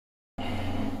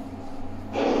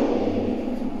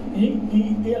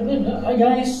Hi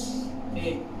guys.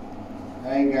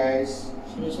 Hi guys.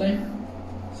 Seems like.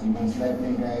 Seems like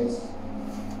nih guys.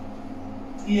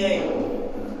 Yay.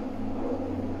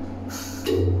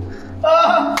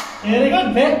 Very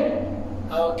good, man.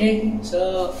 Okay,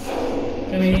 so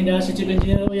kami na si Chief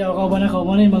Engineer Uyaw kauban ako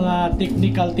mo yung mga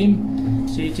technical team.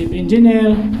 Si Chief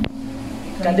Engineer,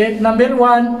 Cadet number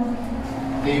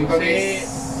 1, si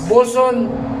Boson,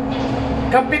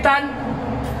 Kapitan,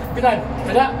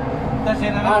 kada?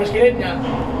 Kilit niya.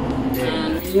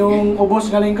 Yung ubos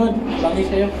nga lingkod,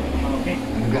 bangis kayo. Okay.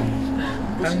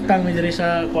 Tangtang may diri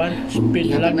sa kuan,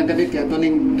 speed lang. Nagkadit kaya ito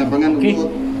ning tabangan Okay.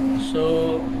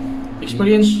 So,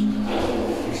 experience.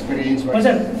 What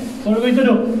sir? What are we going to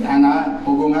do? Ana,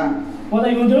 pugo nga. What are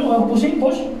you going to do? Pushing,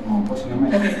 push? Oh, push naman.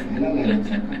 Okay. Ilan na yun?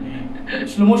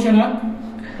 Slow motion ha?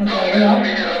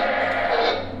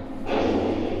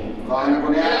 Kawan ako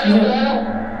niya.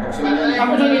 Buksan na niya.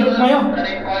 Ako dyan ilot mayo.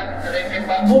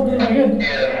 Book din na yun.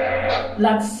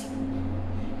 Lots.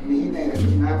 Hinihinay na.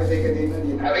 Nakapatay ka din na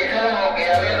din.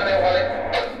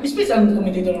 Ispis ang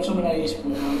kami dito sa mga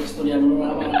istorya mo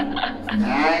naman.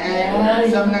 Ay,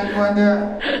 isang nang kuha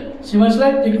na. Si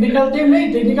Manslide, technical team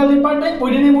technical department.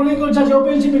 Pwede niyo muli ko sa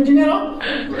Open Chief Engineer, no?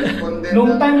 Correspondent.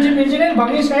 Long time Chief Engineer,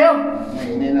 bangis kayo.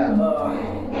 Hinihinay na.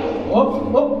 Op.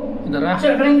 Dara.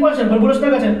 Sir, kaning kuwan sir, balbulos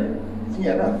na ka sir.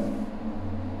 Iya na.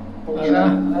 Pugi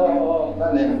na. Oo.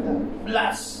 Dali na.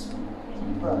 Blast.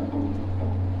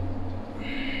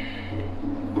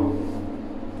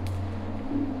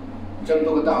 Diyan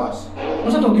to kataas.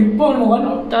 Masa to, gipon mo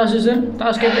kan? Taas sir.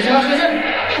 Taas kayo sir. Taas ka sir.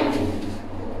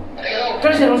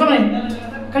 Kani sir, masa man?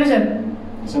 Kani sir?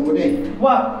 Sa budi.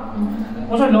 Wa.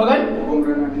 Masa logan? Bukong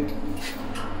granade.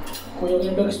 Kuya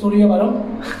yung istorya ba no?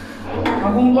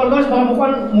 Akong balbas para mo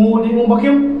kan mo di mo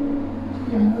vacuum.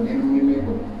 Yan, lagi nung mimay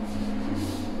ko.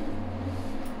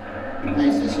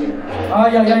 Nice, that's it.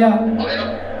 Yeah.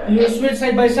 You switch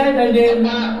side by side and then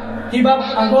give up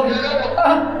angkor.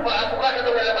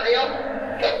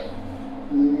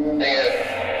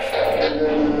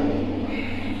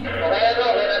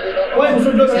 Woi,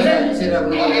 musuh dulu sir. Sirap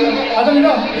na. Ato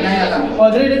nito. Inaya lang. Oh,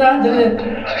 dali dito.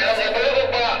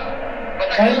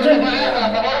 Kain sir.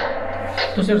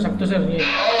 Sakto sir, sakto sir.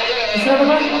 Isa na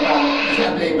ba?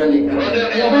 Siya balik. Okay.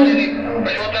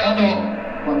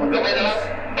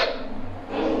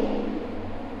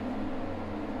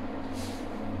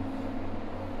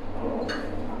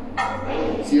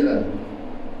 Sira.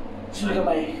 Sudah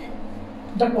kamay.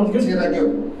 Dakpon yun. Sira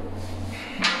yun.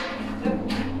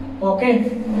 Okay.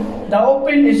 The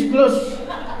open is closed.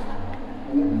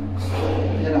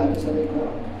 Yan lang, sabi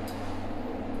ko.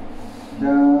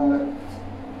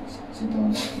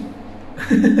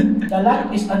 The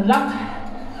lock is unlocked.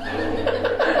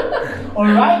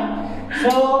 Alright. So,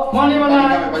 mga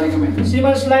Balik kami.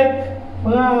 Siemens Life,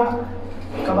 mga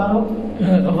kabaro.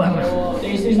 Kabaro. So,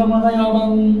 taste naman tayo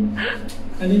habang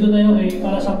nandito tayo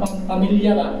para sa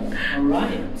pamilya ba.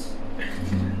 Alright.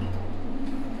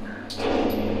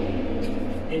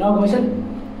 Ikaw, gawin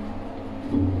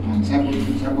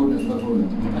Sabon at sabon.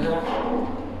 Ano na?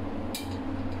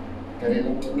 Kaya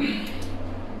lang ko.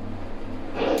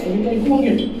 Hindi kayo kumang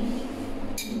yun.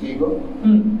 Hindi ko.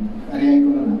 Ariyan ko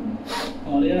na na.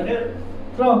 O, yan na.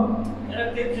 So,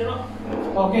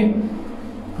 okay.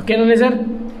 Okay na sir?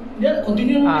 Yan,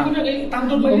 continue naman ko na kay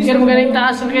tangtod man. Okay mo galing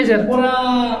taas sir sir. Para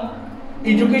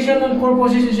educational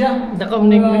purposes siya. Dako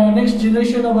ning Next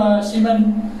generation of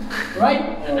seaman.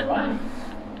 Right? Alright.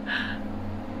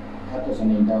 Ato sa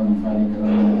nang taon ng balik ka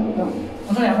lang.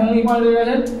 Ano ya, kung ikaw na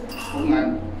rin?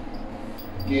 Pungan.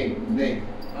 Okay, day.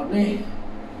 Able.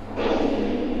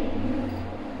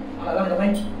 Alam na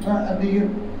ba? Adi yun.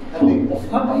 Adi.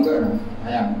 Tanggal na.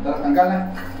 Ayan. Tanggal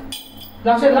na.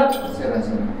 Lang sir, lang. Sira.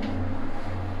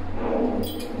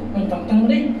 Ay, tangtang mo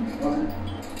din.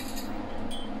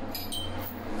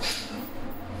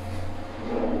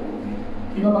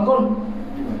 Di ba bangkol?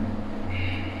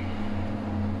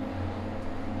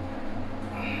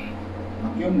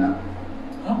 Vacuum na.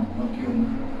 Ha? Vacuum.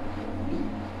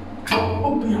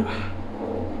 Oh, yeah.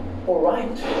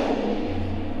 Alright.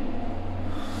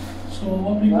 So,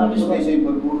 what we call this one? Sa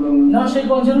pagbulang. Nasa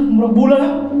ikaw sir, murag bula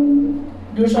na.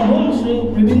 There's a hole so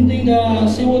preventing the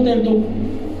seawater to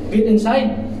get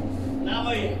inside.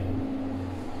 Namoy.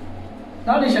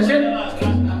 Nadi siya sir.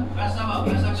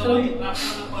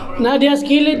 na dia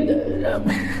skillet.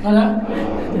 Ano?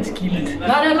 Skillet.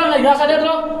 Nadi ito, nagrasa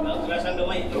dito.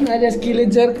 Na dia skillet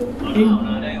sir.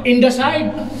 In the side.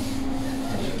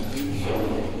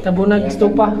 Tabunag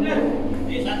stupa.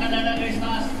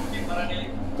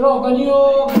 So, can you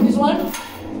get this one?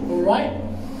 Alright.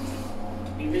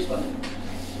 In this one.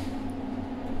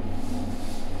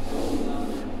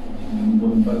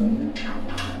 Buong pala.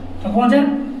 Kakuha sir?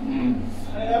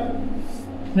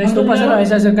 Na-estupa sir, ay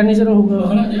sir kani sir hugo.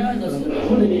 Wala dia,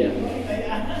 boleh dia.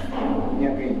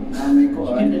 Yan kay nanay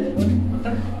ko ay.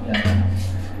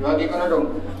 Lagi ko na dong.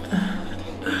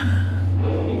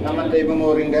 Naman tayo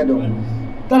mamuring ka dong.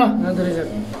 Tara. Nadari sir.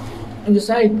 On the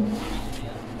side.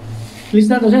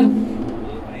 Lista to sir.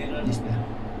 Lista.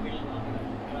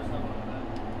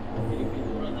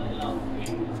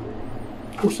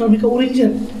 Usah ka uring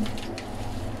sir.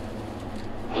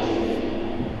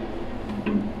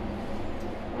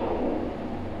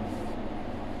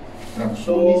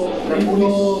 So,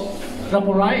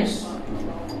 raporize.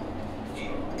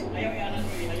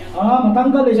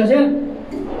 Matanggal siya sir.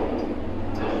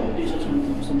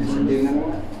 Hindi na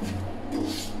naman.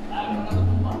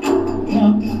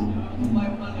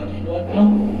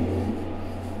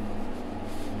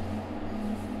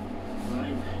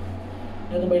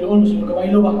 Ito may loon, gusto mo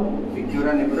kabaylo ba?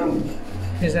 Picturean ni bro.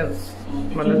 Yes sir.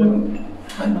 Malalo.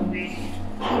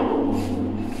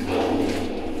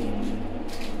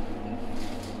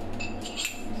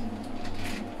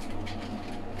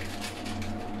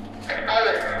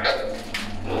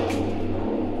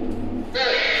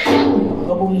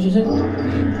 Gabong niyo siya sir.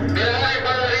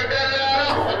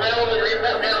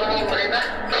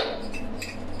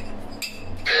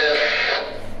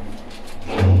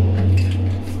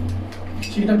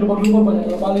 Sige, naglubag-lubag pa na.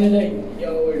 Napali na dahil.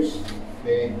 Yung words.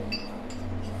 Okay.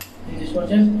 This one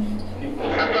sir.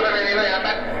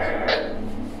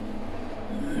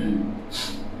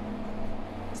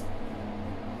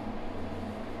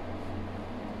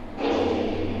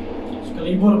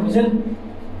 Sekalibur apa sir?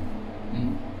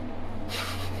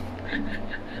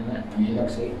 Relax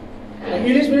eh.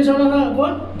 Nag-ilis pa rin sa mga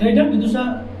kuwan? Driver dito sa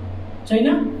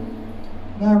China?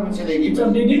 Naman sila It's gipa.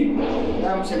 a Didi?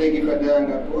 Naman sila gipa dahang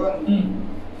kapuan.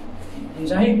 Ang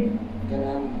sahig?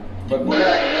 Ganang pagmula.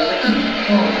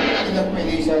 Oh. Ilang may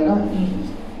lisa na.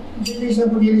 Lisa,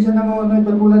 pag-ilisa na mga na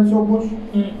pagbulat sopos.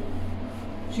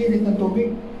 Sirit ng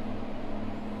tubig.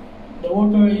 The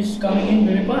water is coming in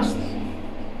very fast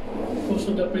because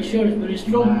of the pressure is very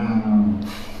strong.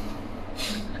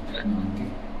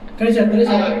 Kaya siya, kaya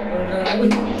siya. Uy.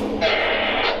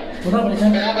 Mura pa rin siya.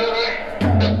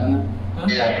 Ha?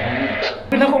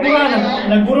 Pinakukura na.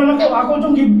 Nagbura na ko. Ako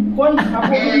itong gibkuan. Ako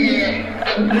itong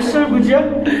reserve ko siya.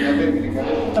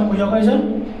 Tapo siya kayo sir?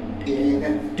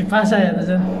 Dipasa ya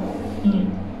sir.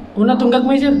 Una tunggak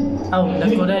mo sir. Aw,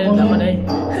 dagko dai, tama dai.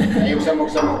 Ayaw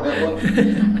samok-samok na po.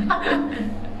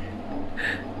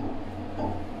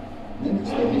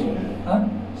 Ha?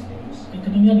 Ito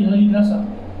niya, di lagi grasa.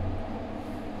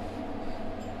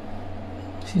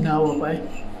 Sinawa pa eh.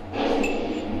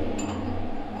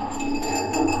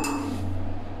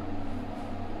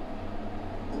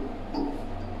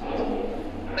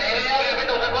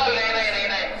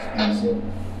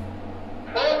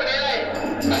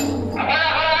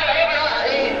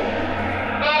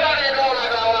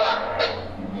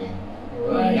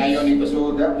 Ngayon ito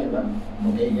suda, di ba?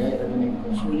 Okay, guys, ano na yung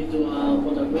So we need to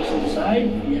put our grease on the side.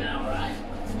 Yeah, alright.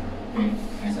 okay,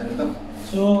 nasa ito?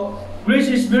 So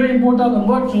grease is very important on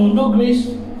board. So no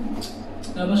grease,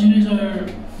 the machineries are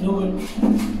no good.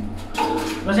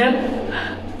 Basil?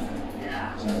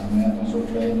 Sarap na itong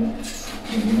supply na.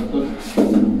 Yung binutol.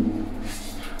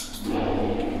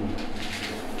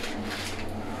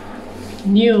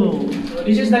 New. So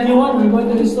this is the new one. We're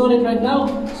going to install it right now.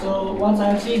 So once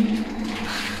I have seen,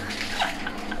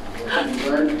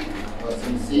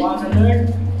 once I learn.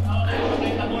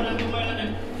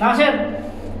 Nasir!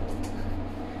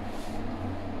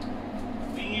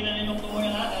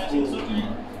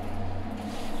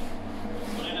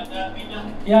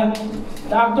 Yeah,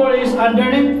 the actor is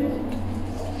underneath.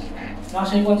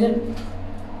 Nasir ko sir.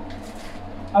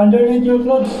 Underneath your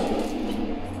clothes.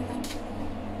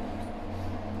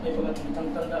 May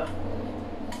pagkatang-tanda.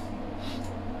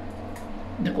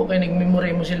 Dako kay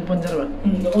nag-memory mo cellphone sir ba?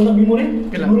 Ako nag-memory?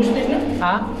 Pila? Memory stick na?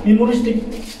 Ha? Memory stick.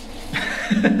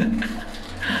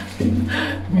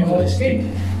 Memory stick.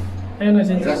 Ayun na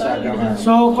sir.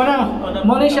 So, kana,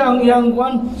 mali siya ang iyang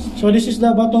kwan. So, this is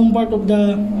the bottom part of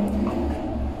the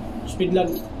speed lag.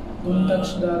 Don't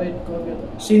touch the red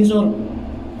sensor.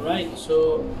 Right,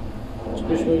 so, let's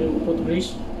go to put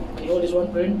grease. You hold this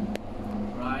one, friend.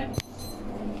 Right.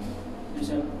 This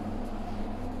one.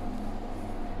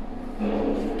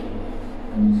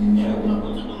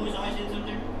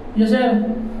 Yes, sir.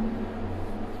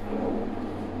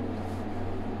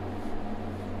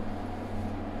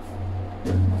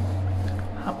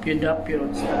 Up your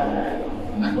style.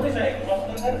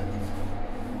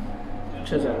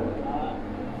 Siya sir.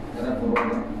 Tara, puro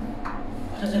na.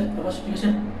 Sir, tapos sige,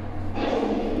 sir.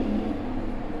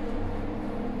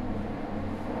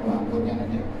 Lambot niya na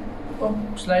niya. Oh,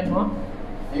 slide mo.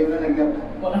 Ayaw na nag-lap.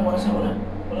 Wala sir, wala.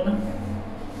 Wala na.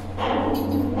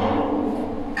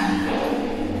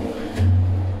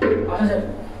 Asa sir?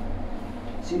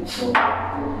 Sito.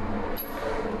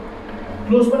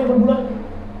 Close pa ni pagbulan.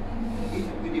 Hindi,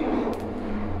 pwede mo.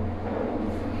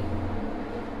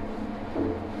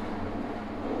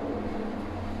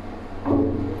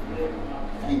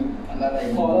 Ay, alalay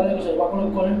mo. Oh, wala ko sir. Wako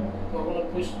nag-call. Wako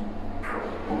nag-push.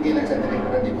 Kung ilang sa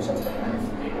direct, pero di mo sa tayo.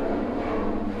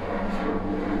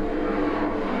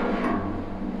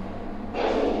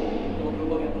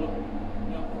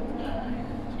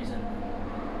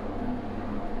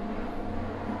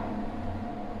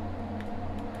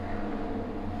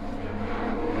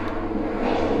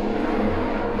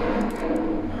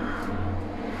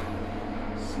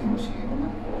 Sino na?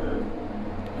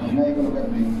 Ay, na ikaw lugar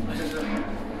din.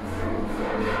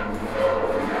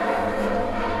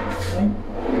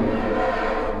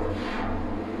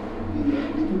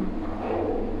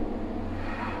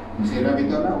 Masira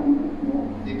bito na,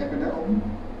 di ka kadaong.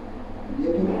 Di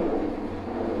ako.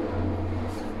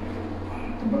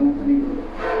 Tabang na kanilo.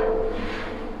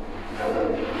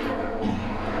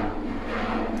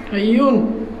 Ayun.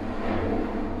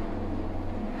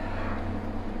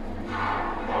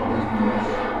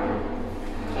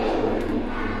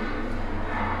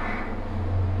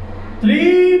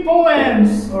 Three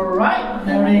points. All right.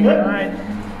 Very good. Alright.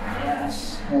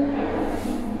 Yes.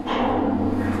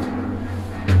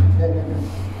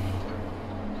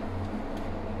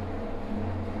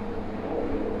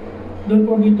 Don't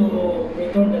forget to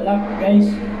return the lock, guys.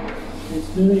 It's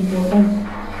very important.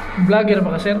 Vlogger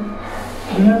ba ka, sir?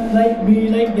 Do not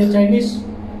be like the Chinese.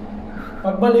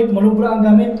 Pagbalik, malubra ang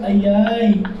gamit. Ay.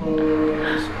 Di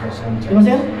ba,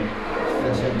 sir?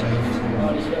 Oh,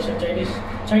 this is Chinese.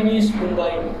 Chinese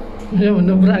Mumbai.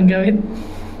 Manubra ang gamit.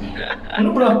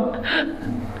 Ano bro?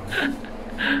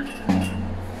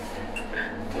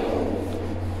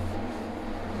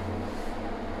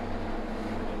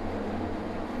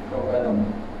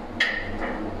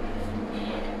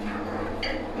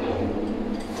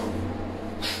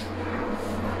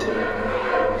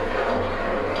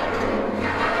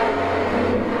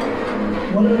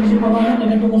 Wala rin si pangalan,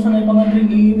 nagkatuko sa na pangalan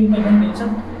rin i-email pa ibang pinsa.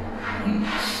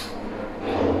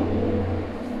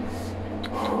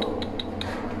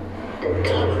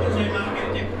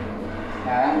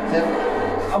 Sir,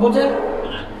 Abot sir?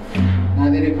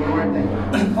 nadiri forward eh.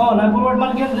 Oh, nag-forward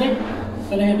marker rin.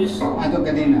 Kaya this. Ato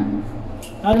kanina.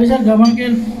 Ano sir,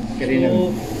 gamarker. Kanina.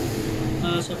 So,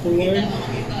 sa forward.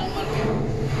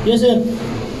 Yes sir.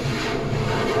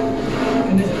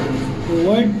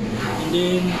 Forward. And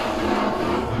then,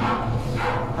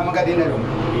 Kadina ron.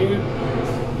 here.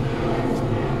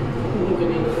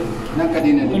 Nang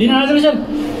kadina ron. Hindi na natin sir.